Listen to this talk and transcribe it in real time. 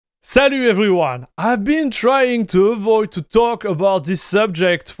Salut everyone! I've been trying to avoid to talk about this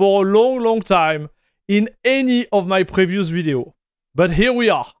subject for a long time in any of my previous videos. But here we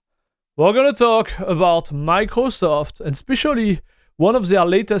are. We're gonna talk about Microsoft and especially one of their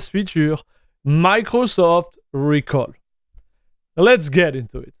latest features, Microsoft Recall. Let's get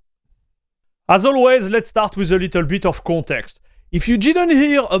into it. As always, let's start with a little bit of context. If you didn't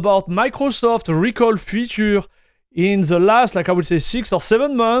hear about Microsoft Recall feature in the last, I would say 6 or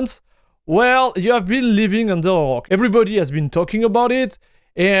 7 months, well, you have been living under a rock. Everybody has been talking about it,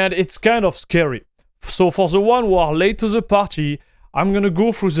 and it's kind of scary. So for the one who are late to the party, I'm gonna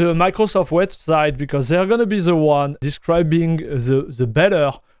go through the Microsoft website because they're gonna be the one describing the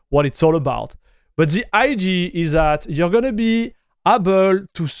better what it's all about. But the idea is that you're gonna be able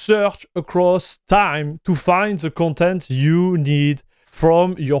to search across time to find the content you need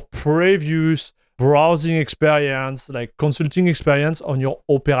from your previous browsing experience, like consulting experience on your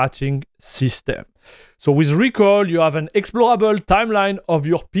operating system. So with Recall, you have an explorable timeline of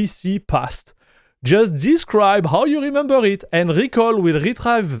your PC past. Just describe how you remember it, and Recall will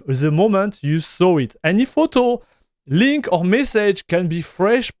retrieve the moment you saw it. Any photo, link, or message can be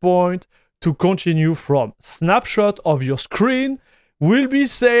fresh point to continue from. Snapshot of your screen will be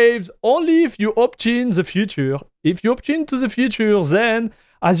saved only if you opt in the future. If you opt into the future, then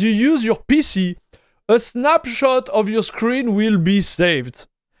as you use your PC, a snapshot of your screen will be saved.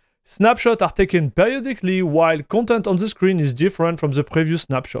 Snapshots are taken periodically while content on the screen is different from the previous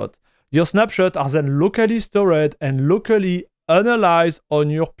snapshot. Your snapshots are then locally stored and locally analyzed on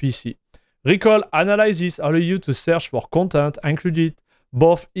your PC. Recall analysis allows you to search for content, including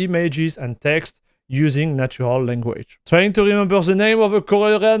both images and text, using natural language. Trying to remember the name of a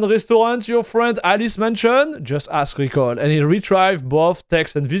Korean restaurant your friend Alice mentioned? Just ask Recall, and it retrieves both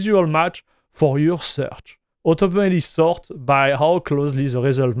text and visual match for your search. Automatically sort by how closely the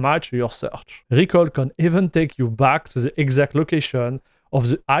result match your search. Recall can even take you back to the exact location of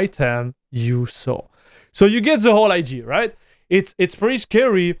the item you saw. So you get the whole idea, right? It's pretty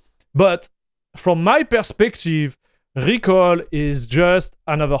scary, but from my perspective, Recall is just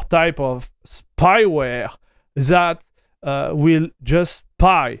another type of spyware that will just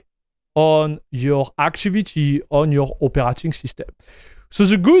spy on your activity on your operating system. So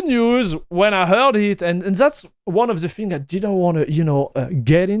the good news when I heard it, and that's one of the things I didn't want to,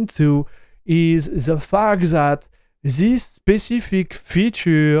 get into, is the fact that this specific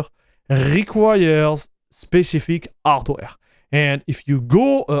feature requires specific hardware. And if you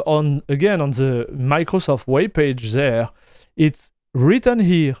go on the Microsoft webpage there, it's written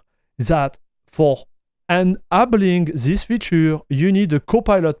here that for enabling this feature, you need a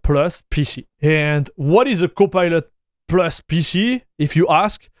Copilot Plus PC. And what is a Copilot Plus PC, if you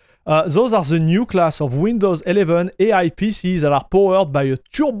ask? Those are the new class of Windows 11 AI PCs that are powered by a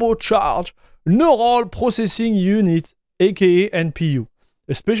turbocharged neural processing unit, aka NPU,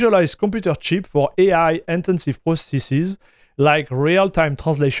 a specialized computer chip for AI-intensive processes like real-time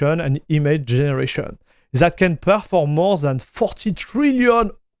translation and image generation that can perform more than 40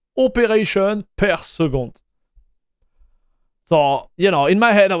 trillion operations per second. So, in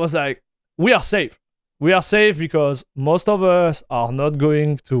my head, I was like, we are safe. We are safe because most of us are not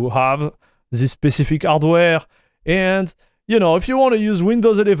going to have this specific hardware. And, if you want to use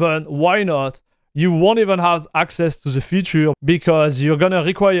Windows 11, why not? You won't even have access to the feature because you're going to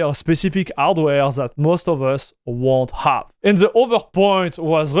require a specific hardware that most of us won't have. And the other point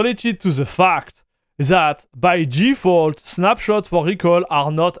was related to the fact that by default, snapshots for Recall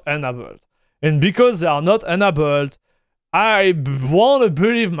are not enabled. And because they are not enabled, I want to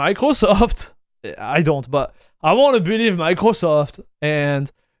believe Microsoft. I don't, but I want to believe Microsoft and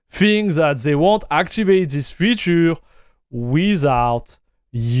think that they won't activate this feature without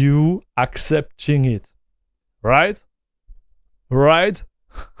you accepting it. Right? Right?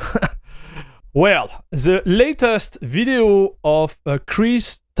 Well, the latest video of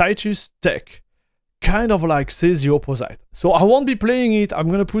Chris Titus Tech kind of says the opposite. So I won't be playing it.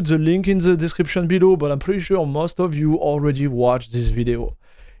 I'm gonna put the link in the description below, but I'm pretty sure most of you already watched this video.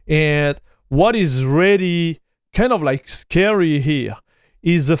 And what is really kind of scary here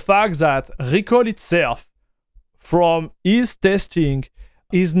is the fact that Recall itself, from his testing,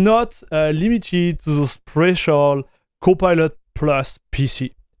 is not limited to the special Copilot Plus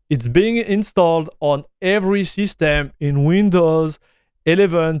PC. It's being installed on every system in Windows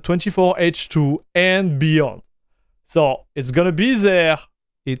 11, 24H2 and beyond. So it's gonna be there,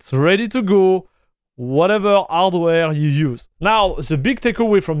 it's ready to go, whatever hardware you use. Now, the big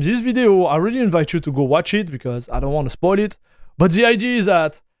takeaway from this video, I really invite you to go watch it because I don't want to spoil it. But the idea is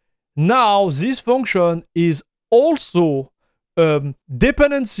that now this function is also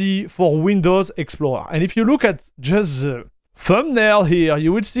dependency for Windows Explorer. And if you look at just the thumbnail here,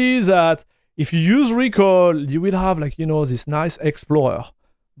 you will see that if you use recall, you will have like, you know, this nice Explorer.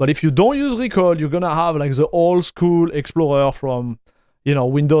 But if you don't use recall, you're gonna have like the old school Explorer from, you know,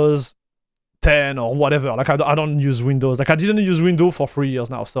 Windows 10 or whatever. Like I don't use Windows. Like I didn't use Windows for 3 years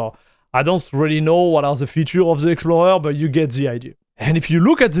now, so I don't really know what are the features of the Explorer, but you get the idea. And if you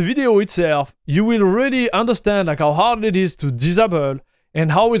look at the video itself, you will really understand like how hard it is to disable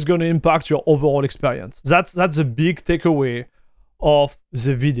and how it's going to impact your overall experience. That's the big takeaway of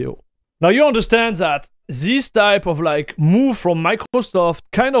the video. Now you understand that this type of like move from Microsoft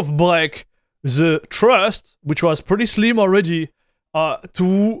kind of break the trust, which was pretty slim already,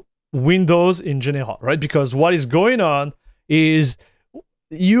 to Windows in general, right? Because what is going on is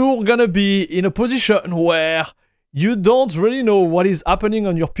you're gonna be in a position where you don't really know what is happening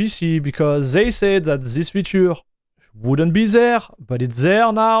on your PC because they said that this feature wouldn't be there, but it's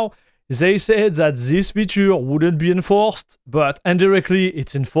there now. They said that this feature wouldn't be enforced, but indirectly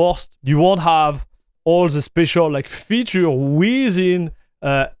it's enforced. You won't have all the special like feature within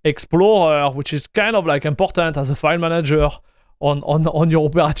Explorer, which is kind of like important as a file manager on your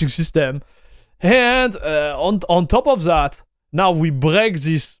operating system. And on top of that, now we break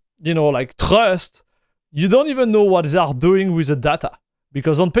this, you know, like trust. You don't even know what they are doing with the data.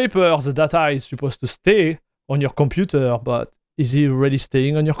 Because on paper, the data is supposed to stay on your computer, but is it really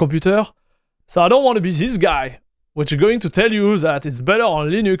staying on your computer? So I don't want to be this guy, which is going to tell you that it's better on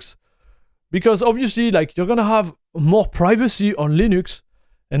Linux, because obviously, like, you're gonna have more privacy on Linux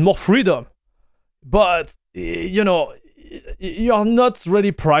and more freedom. But, you know, you're not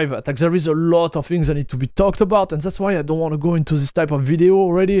really private. Like, there is a lot of things that need to be talked about, and that's why I don't want to go into this type of video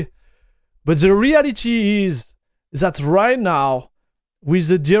already. But the reality is that right now, with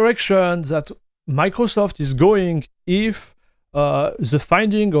the direction that Microsoft is going, if the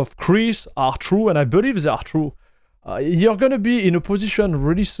findings of Chris are true, and I believe they are true, you're going to be in a position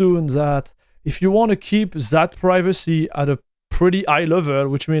really soon that if you want to keep that privacy at a pretty high level,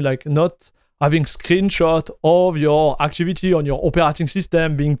 which means like not having screenshot of your activity on your operating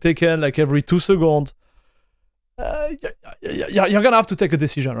system being taken like every 2 seconds, you're going to have to take a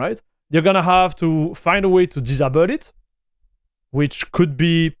decision, right? You're going to have to find a way to disable it, which could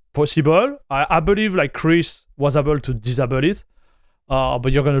be possible. I believe like Chris was able to disable it,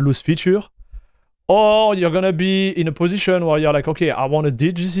 but you're going to lose feature. Or you're going to be in a position where you're like, okay, I want to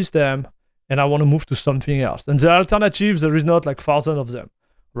ditch the system and I want to move to something else. And the alternatives, there is not like thousands of them.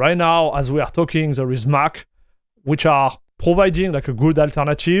 Right now, as we are talking, there is Mac, which are providing like a good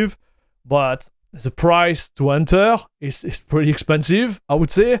alternative, but the price to enter is pretty expensive, I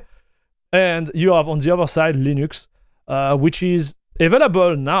would say. And you have on the other side Linux, which is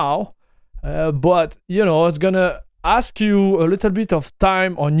available now, but you know, it's gonna ask you a little bit of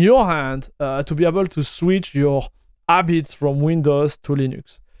time on your hand to be able to switch your habits from Windows to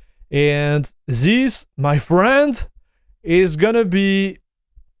Linux. And this, my friend, is gonna be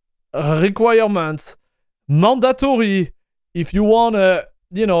a requirement, mandatory, if you wanna,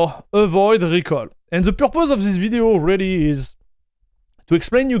 you know, avoid recall. And the purpose of this video really is to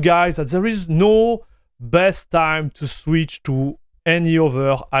explain you guys that there is no best time to switch to any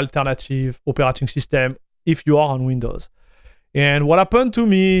other alternative operating system if you are on Windows. And what happened to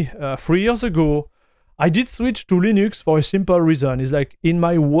me 3 years ago, I did switch to Linux for a simple reason. It's like in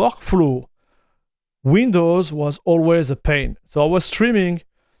my workflow, Windows was always a pain. So I was streaming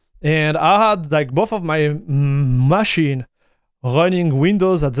and I had like both of my machine running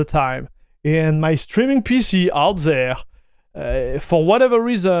Windows at the time, and my streaming PC out there, for whatever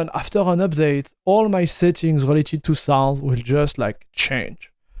reason, after an update, all my settings related to sound will just like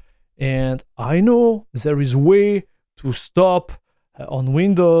change. And I know there is a way to stop on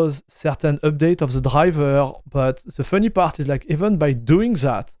Windows certain update of the driver, but the funny part is like even by doing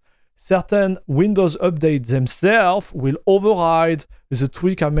that, certain Windows updates themselves will override the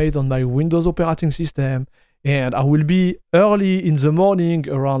tweak I made on my Windows operating system, and I will be early in the morning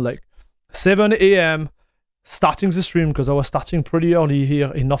around like 7 a.m. starting the stream, because I was starting pretty early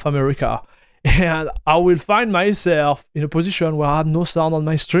here in North America, and I will find myself in a position where I had no sound on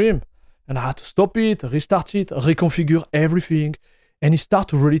my stream, and I had to stop it, restart it, reconfigure everything, and it started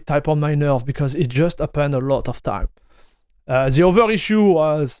to really type on my nerve because it just happened a lot of time. The other issue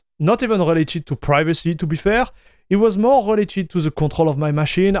was not even related to privacy, to be fair. It was more related to the control of my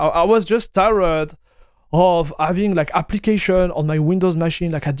machine. I was just tired of having like application on my Windows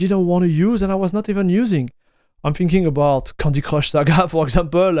machine like I didn't want to use and I was not even using. I'm thinking about Candy Crush Saga, for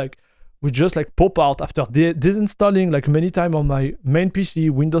example, like we just like pop out after disinstalling like many times on my main PC,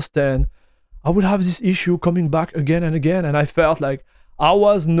 Windows 10. I would have this issue coming back again and again, and I felt like I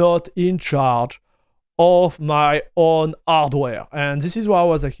was not in charge of my own hardware. And this is why I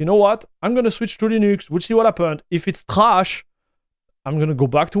was like, you know what? I'm gonna switch to Linux. We'll see what happened. If it's trash, I'm gonna go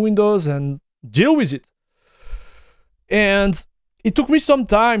back to Windows and deal with it. And it took me some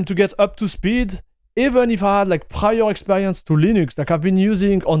time to get up to speed, even if I had like prior experience to Linux. Like I've been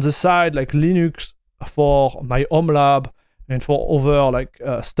using on the side like Linux for my home lab and for other like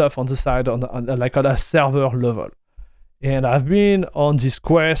stuff on the side on like at a server level. And I've been on this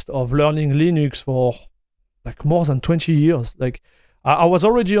quest of learning Linux for like more than 20 years. Like I was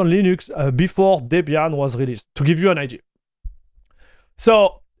already on Linux before Debian was released, to give you an idea.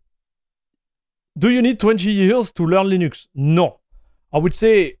 So do you need 20 years to learn Linux? No. I would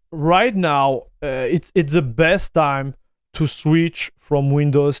say right now, it's the best time to switch from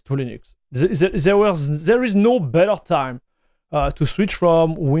Windows to Linux. There is no better time to switch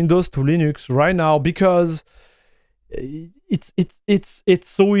from Windows to Linux right now, because it's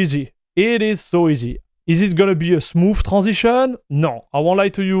so easy. It is so easy. Is it gonna be a smooth transition? No, I won't lie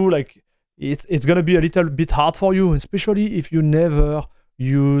to you. Like it's gonna be a little bit hard for you, especially if you never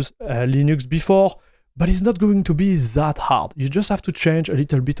use Linux before. But it's not going to be that hard. You just have to change a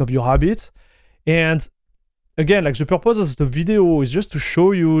little bit of your habits. And again, like the purpose of the video is just to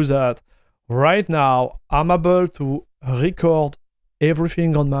show you that right now I'm able to record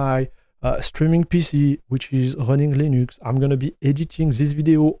everything on my streaming PC, which is running Linux. I'm gonna be editing this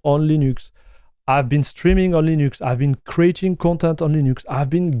video on Linux. I've been streaming on Linux. I've been creating content on Linux. I've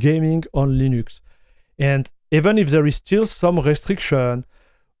been gaming on Linux. And even if there is still some restriction,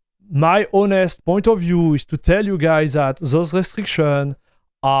 my honest point of view is to tell you guys that those restrictions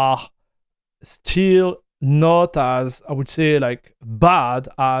are still not as, I would say, like bad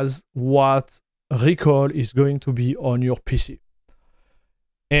as what recall is going to be on your PC.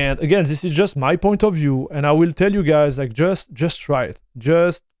 And again, this is just my point of view, and I will tell you guys, like, just try it.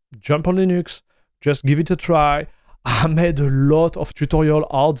 Just jump on Linux, just give it a try. I made a lot of tutorials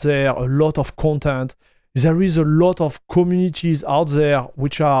out there, a lot of content. There is a lot of communities out there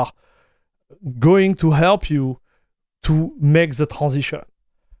which are going to help you to make the transition.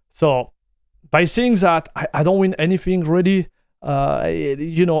 So by saying that, I don't win anything really.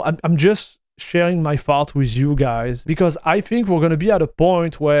 You know, I'm just sharing my thought with you guys, because I think we're going to be at a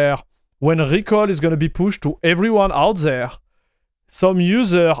point where when recall is going to be pushed to everyone out there, some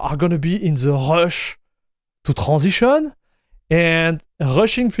users are going to be in the rush to transition, and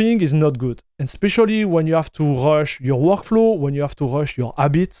rushing thing is not good. And especially when you have to rush your workflow, when you have to rush your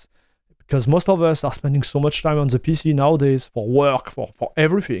habits, because most of us are spending so much time on the PC nowadays for work, for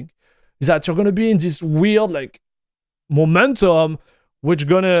everything, is that you're going to be in this weird like momentum which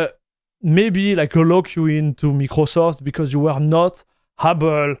gonna maybe like lock you into Microsoft because you were not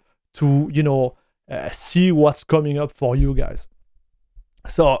able to, you know, see what's coming up for you guys.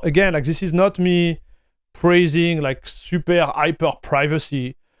 So again, like this is not me praising like super hyper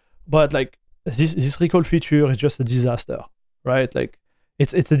privacy, but like this recall feature is just a disaster, right? Like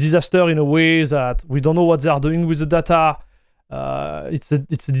it's a disaster in a way that we don't know what they are doing with the data. It's a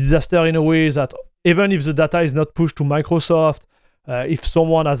disaster in a way that even if the data is not pushed to Microsoft, if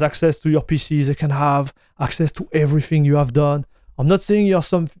someone has access to your PC, they can have access to everything you have done. I'm not saying you're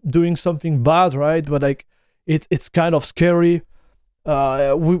doing something bad, right? But like it's kind of scary.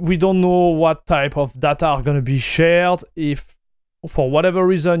 We don't know what type of data are going to be shared. If for whatever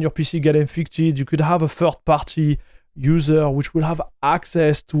reason your PC get infected, you could have a third-party user which will have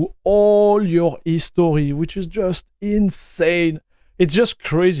access to all your history, which is just insane. It's just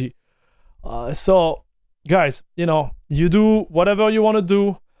crazy. So guys, you know, you do whatever you want to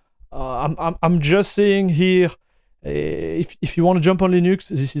do. I'm just saying here, if you want to jump on Linux,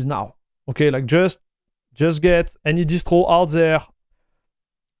 this is now. Okay, like just get any distro out there,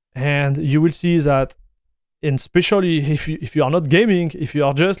 and you will see that, and especially if you are not gaming, if you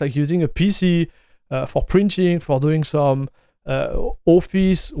are just like using a PC for printing, for doing some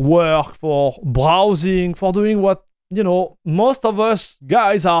office work, for browsing, for doing what, you know, most of us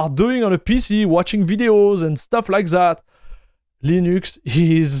guys are doing on a PC, watching videos and stuff like that, Linux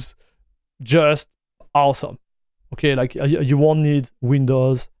is just awesome. Okay, like you won't need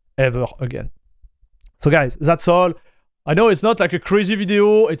Windows ever again. So guys, that's all. I know it's not like a crazy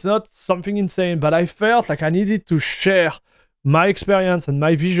video, it's not something insane, but I felt like I needed to share my experience and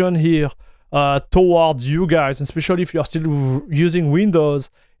my vision here towards you guys, especially if you're still using Windows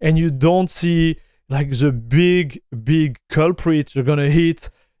and you don't see like the big culprit you're gonna hit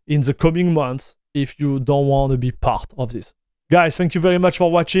in the coming months if you don't want to be part of this. Guys, thank you very much for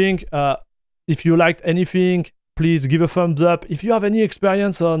watching. If you liked anything, please give a thumbs up. If you have any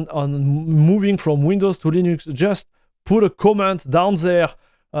experience on moving from Windows to Linux, just put a comment down there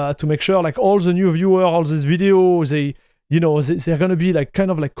to make sure like all the new viewers, all these videos, they're gonna be like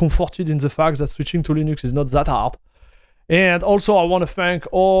kind of like comforted in the fact that switching to Linux is not that hard. And also I want to thank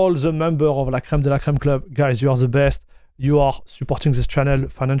all the members of La Crème de la Crème Club. Guys, you are the best. You are supporting this channel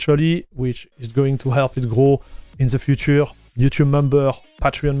financially, which is going to help it grow in the future. YouTube member,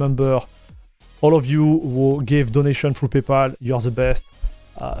 Patreon member, all of you who gave donation through PayPal, you are the best.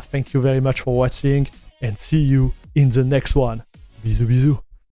 Thank you very much for watching and see you in the next one. Bisous, bisous.